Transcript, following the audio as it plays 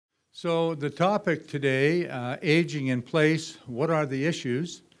So the topic today, aging in place, what are the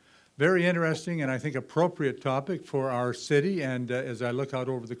issues? Very interesting and I think appropriate topic for our city, and as I look out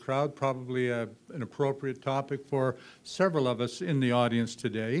over the crowd, probably an appropriate topic for several of us in the audience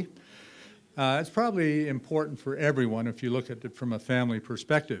today. It's probably important for everyone if you look at it from a family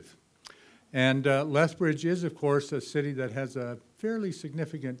perspective. And Lethbridge is, of course, a city that has a fairly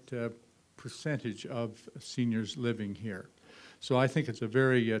significant percentage of seniors living here. So I think it's a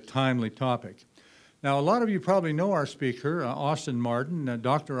very timely topic. Now, a lot of you probably know our speaker, Austin Martin.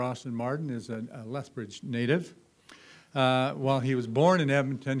 Dr. Austin Martin is a Lethbridge native. While he was born in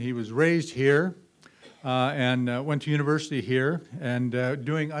Edmonton, he was raised here and went to university here and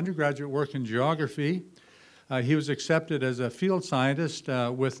doing undergraduate work in geography. He was accepted as a field scientist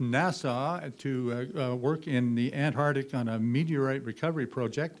with NASA to work in the Antarctic on a meteorite recovery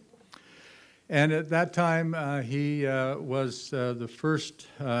project. And at that time, he was the first,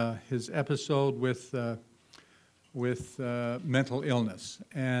 his episode with mental illness.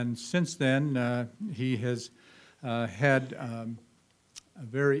 And since then, he has had a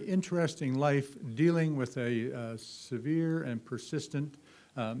very interesting life dealing with a severe and persistent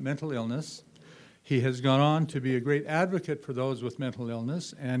mental illness. He has gone on to be a great advocate for those with mental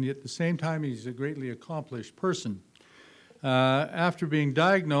illness, and at the same time, he's a greatly accomplished person. After being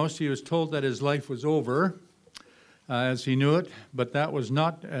diagnosed, he was told that his life was over as he knew it, but that was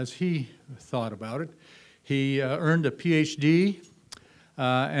not as he thought about it. He earned a PhD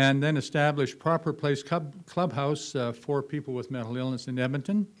and then established Proper Place Clubhouse for people with mental illness in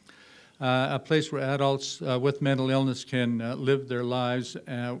Edmonton, a place where adults with mental illness can live their lives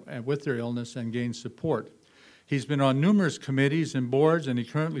with their illness and gain support. He's been on numerous committees and boards, and he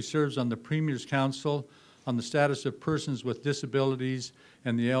currently serves on the Premier's Council on the Status of Persons with Disabilities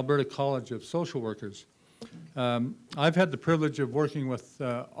and the Alberta College of Social Workers. I've had the privilege of working with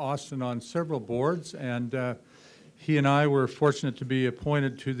Austin on several boards, and he and I were fortunate to be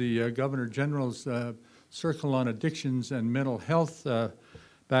appointed to the Governor General's Circle on Addictions and Mental Health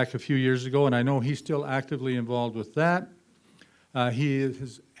back a few years ago, and I know he's still actively involved with that. He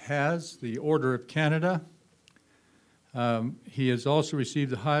has the Order of Canada. He has also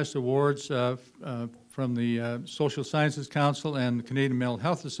received the highest awards from the Social Sciences Council and the Canadian Mental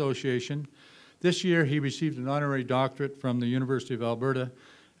Health Association. This year, he received an honorary doctorate from the University of Alberta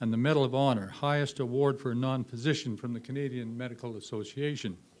and the Medal of Honor, highest award for a non-physician from the Canadian Medical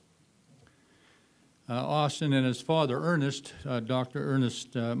Association. Austin and his father, Ernest, Dr.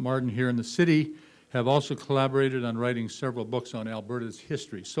 Ernest Martin here in the city, have also collaborated on writing several books on Alberta's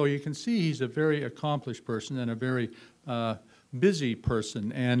history. So you can see he's a very accomplished person and a very busy person,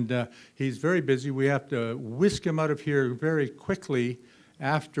 and he's very busy. We have to whisk him out of here very quickly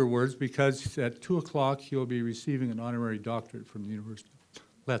afterwards because at 2 o'clock he'll be receiving an honorary doctorate from the University of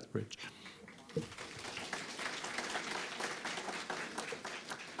Lethbridge.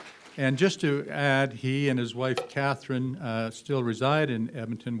 And just to add, he and his wife Catherine still reside in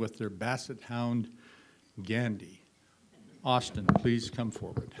Edmonton with their basset hound Gandhi. Austin, please come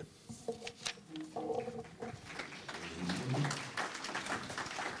forward.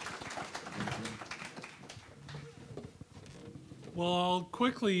 Well, I'll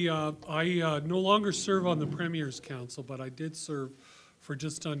quickly, I no longer serve on the Premier's Council, but I did serve for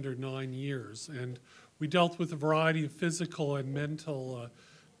just under 9 years. And we dealt with a variety of physical and mental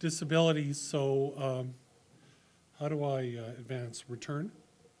disabilities. So how do I advance? Return?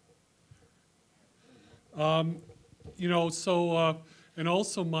 You know, so, and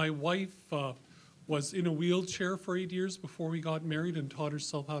also my wife was in a wheelchair for 8 years before we got married and taught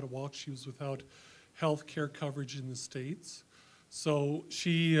herself how to walk. She was without health care coverage in the States. So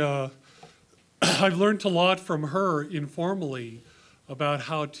she, I've learned a lot from her informally about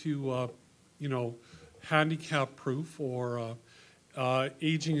how to, you know, handicap-proof or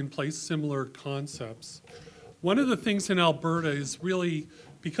aging in place, similar concepts. One of the things in Alberta is really,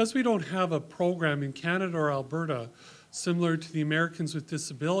 because we don't have a program in Canada or Alberta similar to the Americans with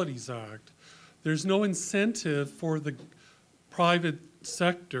Disabilities Act, there's no incentive for the private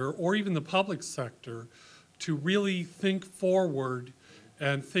sector or even the public sector to really think forward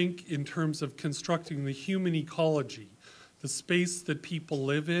and think in terms of constructing the human ecology, the space that people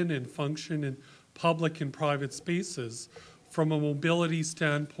live in and function in public and private spaces from a mobility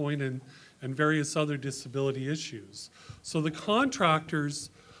standpoint and various other disability issues. So the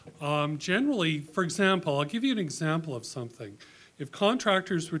contractors generally, for example, I'll give you an example of something. If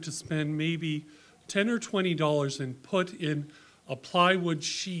contractors were to spend maybe $10 or $20 and put in a plywood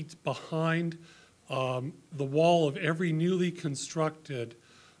sheet behind the wall of every newly constructed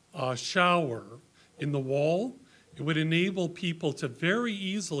shower in the wall, It would enable people to very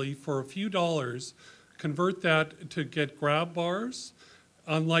easily, for a few dollars, convert that to get grab bars,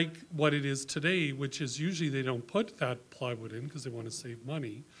 unlike what it is today, which is usually they don't put that plywood in because they want to save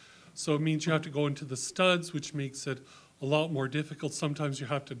money. So it means you have to go into the studs, which makes it a lot more difficult. Sometimes you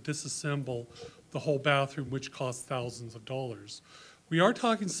have to disassemble the whole bathroom, which costs thousands of dollars. We are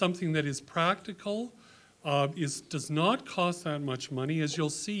talking something that is practical, does not cost that much money, as you'll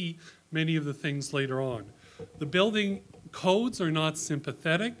see many of the things later on. The building codes are not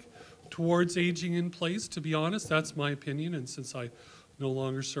sympathetic towards aging in place, to be honest. That's my opinion, and since I no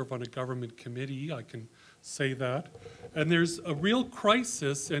longer serve on a government committee, I can say that. And there's a real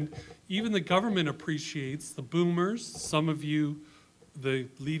crisis, and even the government appreciates the boomers, some of you the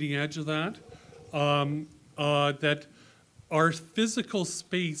leading edge of that, that our physical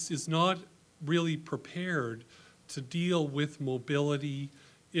space is not really prepared to deal with mobility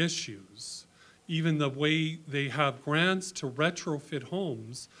issues. Even the way they have grants to retrofit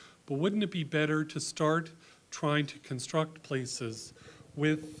homes, but wouldn't it be better to start trying to construct places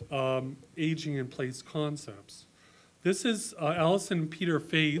with aging in place concepts? This is Allison and Peter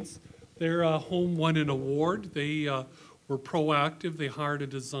Fades. Their home won an award. They were proactive. They hired a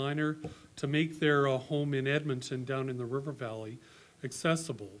designer to make their home in Edmonton down in the River Valley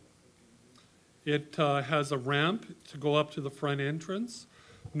accessible. It has a ramp to go up to the front entrance.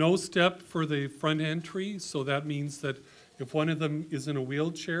 No step for the front entry, so that means that if one of them is in a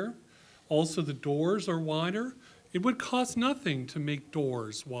wheelchair, also the doors are wider. It would cost nothing to make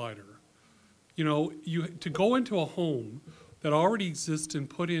doors wider. You know, to go into a home that already exists and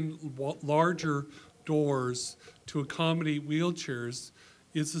put in larger doors to accommodate wheelchairs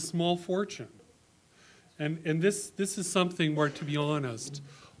is a small fortune. And this is something where, to be honest,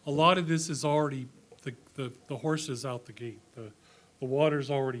 a lot of this is already, the horse is out the gate. The water's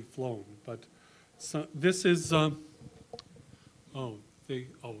already flown. But this is,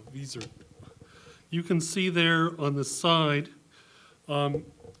 these are, you can see there on the side an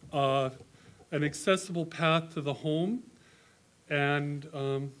accessible path to the home, and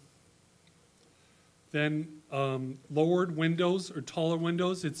then lowered windows or taller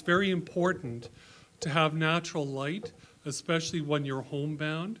windows. It's very important to have natural light, especially when you're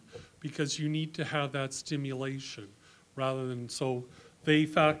homebound, because you need to have that stimulation rather than, so they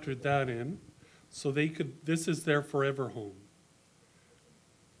factored that in. So they could, this is their forever home.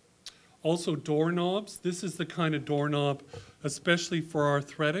 Also doorknobs. This is the kind of doorknob, especially for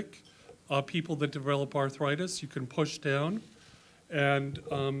arthritic people that develop arthritis, you can push down. And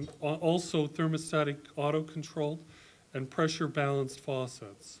also thermostatic auto-controlled and pressure-balanced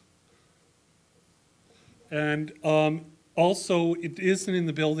faucets. And also, it isn't in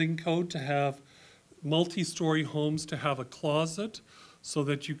the building code to have multi-story homes to have a closet so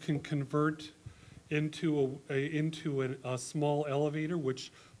that you can convert into a small elevator,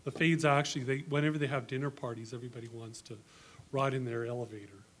 which the Fades actually, whenever they have dinner parties, everybody wants to ride in their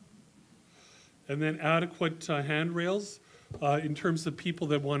elevator. And then adequate handrails. In terms of people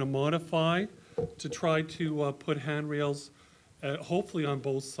that want to modify, to try to put handrails hopefully on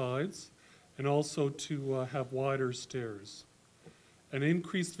both sides, and also to have wider stairs. And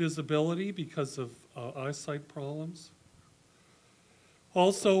increased visibility because of eyesight problems.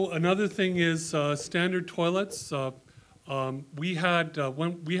 Also, another thing is standard toilets. We had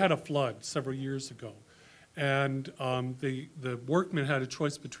a flood several years ago, and the workmen had a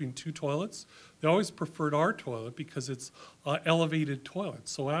choice between two toilets. They always preferred our toilet because it's elevated toilet.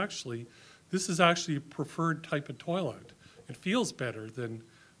 So actually, this is actually a preferred type of toilet. It feels better than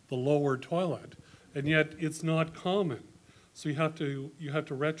the lower toilet, and yet it's not common. So you have to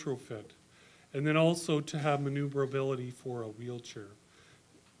retrofit, and then also to have maneuverability for a wheelchair,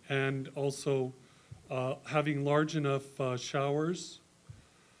 and also having large enough showers.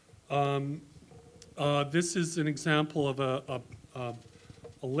 This is an example of a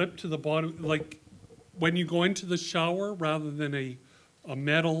lip to the bottom, like when you go into the shower, rather than a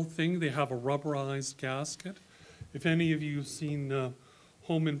metal thing, they have a rubberized gasket. If any of you have seen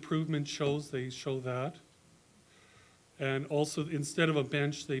home improvement shows, they show that. And also, instead of a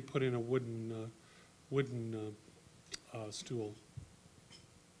bench, they put in a wooden stool.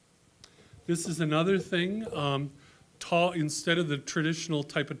 This is another thing. Instead of the traditional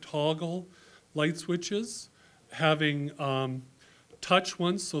type of toggle light switches, having touch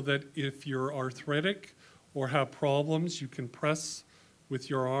ones so that if you're arthritic or have problems, you can press with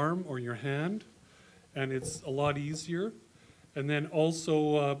your arm or your hand, and it's a lot easier. And then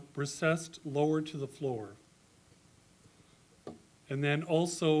also recessed lower to the floor. And then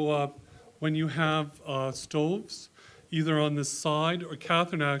also when you have stoves, either on the side, or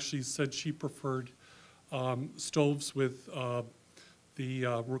Catherine actually said she preferred stoves with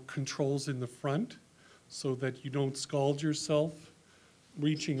the controls in the front so that you don't scald yourself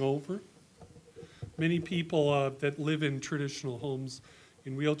reaching over. Many people that live in traditional homes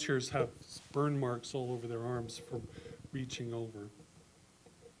in wheelchairs have burn marks all over their arms from reaching over.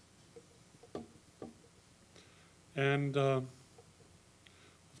 And of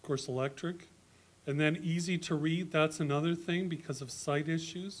course electric. And then easy to read, that's another thing because of sight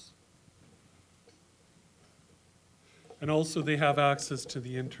issues. And also they have access to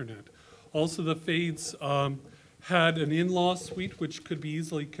the internet. Also the Fades had an in-law suite which could be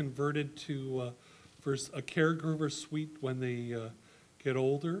easily converted to for a caregiver suite when they get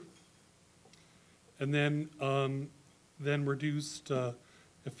older. And then reduced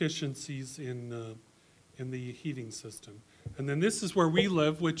efficiencies in the heating system. And then this is where we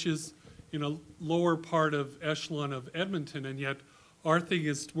live, which is in a lower part of echelon of Edmonton, and yet our thing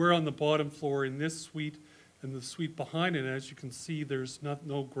is we're on the bottom floor in this suite, and the suite behind it, as you can see, there's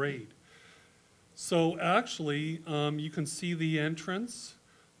no grade. So actually, you can see the entrance,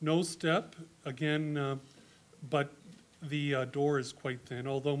 no step, again, but the door is quite thin,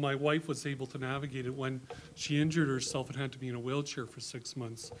 although my wife was able to navigate it when she injured herself and had to be in a wheelchair for 6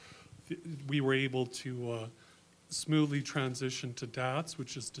 months. We were able to smoothly transition to DATS,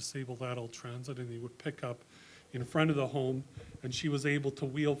 which is disabled adult transit, and they would pick up in front of the home, and she was able to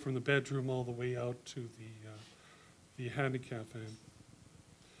wheel from the bedroom all the way out to the handicap van.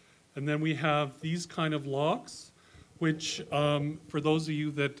 And then we have these kind of locks, which for those of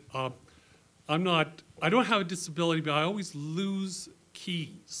you that, I don't have a disability, but I always lose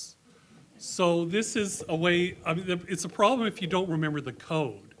keys. So this is a way, I mean, it's a problem if you don't remember the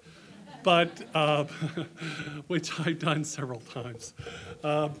code. But, which I've done several times.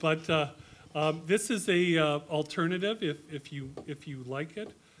 This is a alternative if you like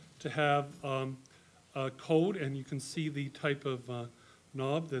it, to have a code, and you can see the type of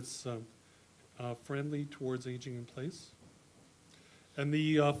knob that's friendly towards aging in place. And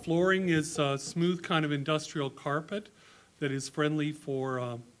the flooring is smooth kind of industrial carpet that is friendly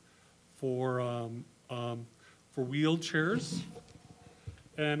for wheelchairs.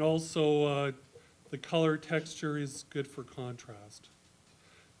 And also the color texture is good for contrast.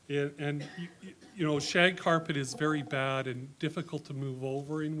 And you know, shag carpet is very bad and difficult to move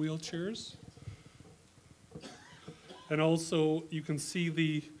over in wheelchairs. And also you can see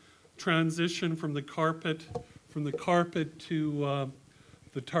the transition from the carpet to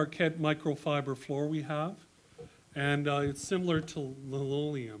the Tarkett microfiber floor we have. And it's similar to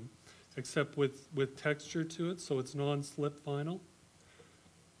linoleum, except with texture to it, so it's non-slip vinyl.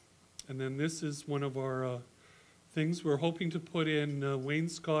 And then this is one of our things. We're hoping to put in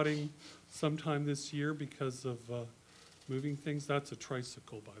wainscoting sometime this year because of moving things. That's a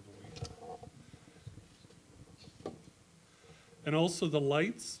tricycle, by the way. And also the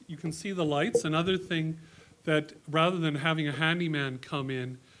lights. You can see the lights. Another thing that rather than having a handyman come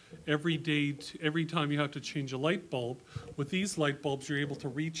in every day, every time you have to change a light bulb, with these light bulbs you're able to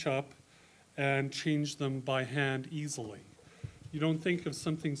reach up and change them by hand easily. You don't think of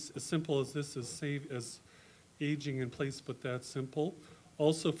something as simple as this as aging in place, but that's simple.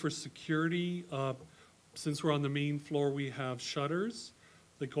 Also for security, since we're on the main floor, we have shutters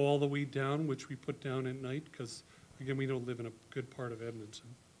that go all the way down, which we put down at night because, again, we don't live in a good part of Edmonton.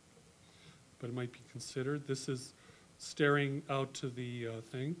 But it might be considered. This is staring out to the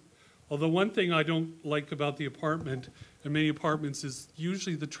thing. Although one thing I don't like about the apartment, and many apartments, is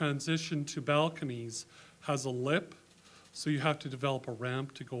usually the transition to balconies has a lip. So you have to develop a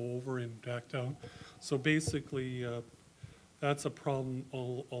ramp to go over and back down. So basically, that's a problem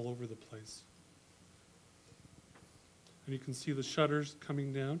all over the place. And you can see the shutters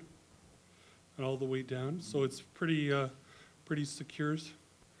coming down and all the way down. So it's pretty secure.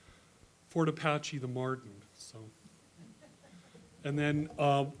 Fort Apache, the Martin. So, and then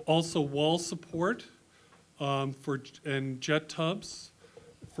also wall support and jet tubs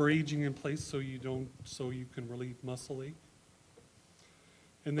for aging in place, so you can relieve muscle ache.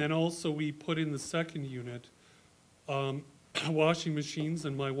 And then also we put in the second unit washing machines,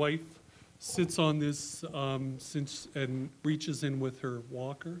 and my wife sits on this and reaches in with her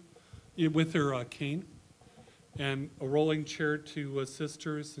walker, with her cane, and a rolling chair to assist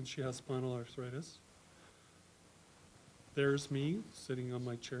her since she has spinal arthritis. There's me sitting on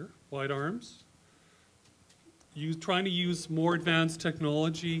my chair, wide arms. Trying to use more advanced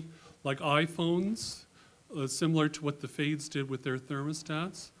technology like iPhones, similar to what the Fades did with their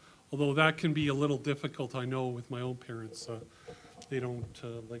thermostats. Although that can be a little difficult, I know, with my own parents. They don't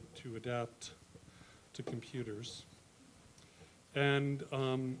like to adapt to computers. And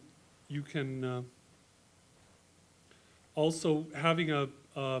you can Also, having a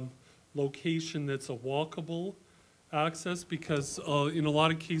location that's a walkable access, because in a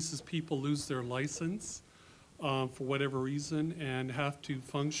lot of cases, people lose their license for whatever reason and have to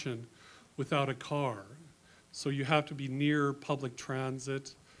function without a car. So you have to be near public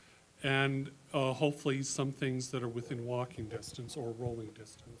transit and hopefully some things that are within walking distance or rolling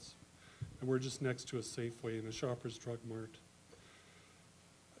distance. And we're just next to a Safeway and a Shoppers Drug Mart.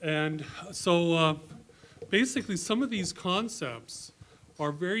 And so basically some of these concepts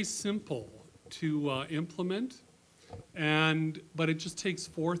are very simple to implement, but it just takes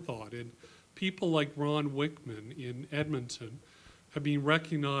forethought. And people like Ron Wickman in Edmonton have been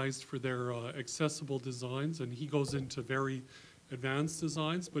recognized for their accessible designs, and he goes into very advanced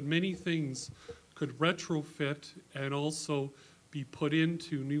designs, but many things could retrofit and also be put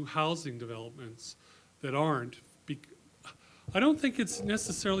into new housing developments that aren't. I don't think it's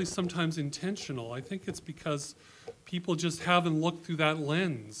necessarily sometimes intentional. I think it's because people just haven't looked through that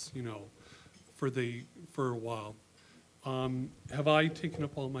lens, you know, for a while. Have I taken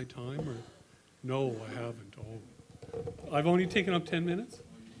up all my time, or? No, I haven't. Oh, I've only taken up 10 minutes?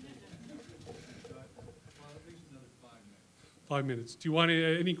 5 minutes. Do you want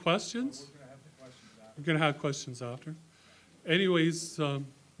any questions? We're going to have questions after. Anyways,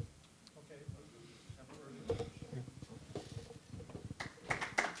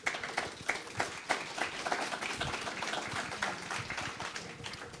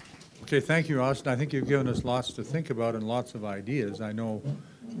 Okay, thank you, Austin. I think you've given us lots to think about and lots of ideas. I know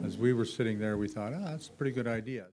as we were sitting there, we thought, that's a pretty good idea.